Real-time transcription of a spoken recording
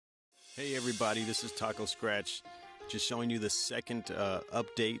Hey everybody, this is Taco Scratch, just showing you the second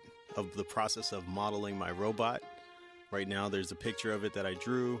update of the process of modeling my robot. Right now there's a picture of it that I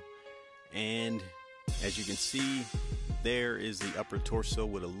drew, and as you can see, there is the upper torso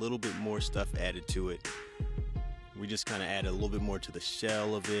with a little bit more stuff added to it. We just kind of added a little bit more to the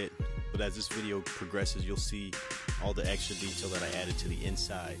shell of it, but as this video progresses you'll see all the extra detail that I added to the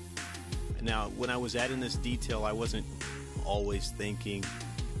inside. Now when I was adding this detail, I wasn't always thinking,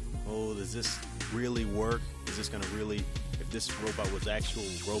 oh, does this really work? Is this gonna really, if this robot was actual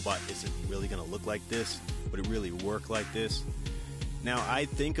robot, is it really gonna look like this? Would it really work like this? Now I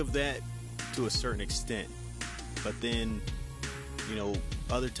think of that to a certain extent, but then, you know,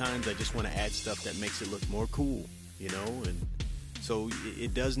 other times I just want to add stuff that makes it look more cool, you know, and so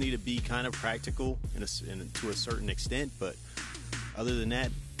it does need to be kind of practical to a certain extent, but other than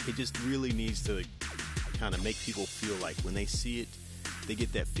that, it just really needs to kind of make people feel like when they see it, they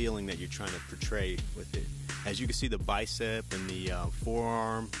get that feeling that you're trying to portray with it. As you can see, the bicep and the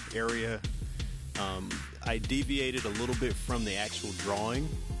forearm area, I deviated a little bit from the actual drawing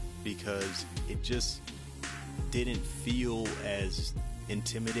because it just didn't feel as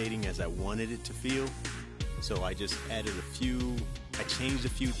intimidating as I wanted it to feel. So I just added I changed a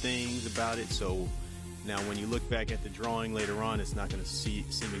few things about it, so now when you look back at the drawing later on, it's not going to seem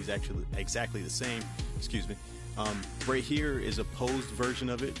exactly the same. Excuse me. Right here is a posed version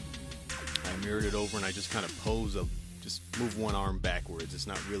of it. I mirrored it over and I just kind of just move one arm backwards. It's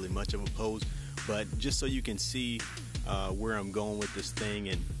not really much of a pose, but just so you can see where I'm going with this thing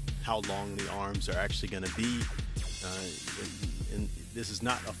and how long the arms are actually going to be. And this is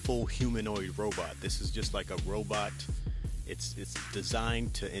not a full humanoid robot. This is just like a robot. It's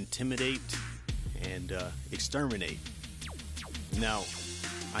designed to intimidate and exterminate. Now,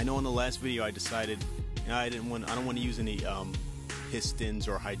 I know in the last video I decided I don't want to use any pistons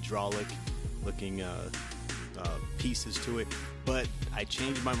or hydraulic looking pieces to it, but I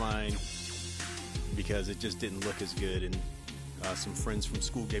changed my mind because it just didn't look as good, and some friends from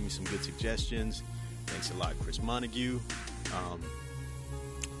school gave me some good suggestions. Thanks a lot, Chris Montague.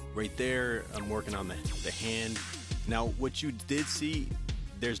 Right there, I'm working on the hand. Now, what you did see,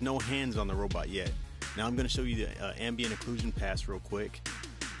 there's no hands on the robot yet. Now I'm going to show you the ambient occlusion pass real quick.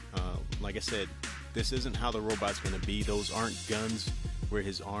 Like I said, this isn't how the robot's going to be. Those aren't guns where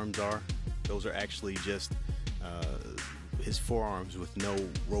his arms are. Those are actually just his forearms with no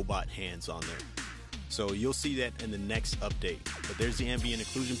robot hands on there. So you'll see that in the next update. But there's the ambient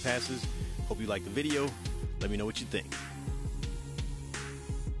occlusion passes. Hope you like the video. Let me know what you think.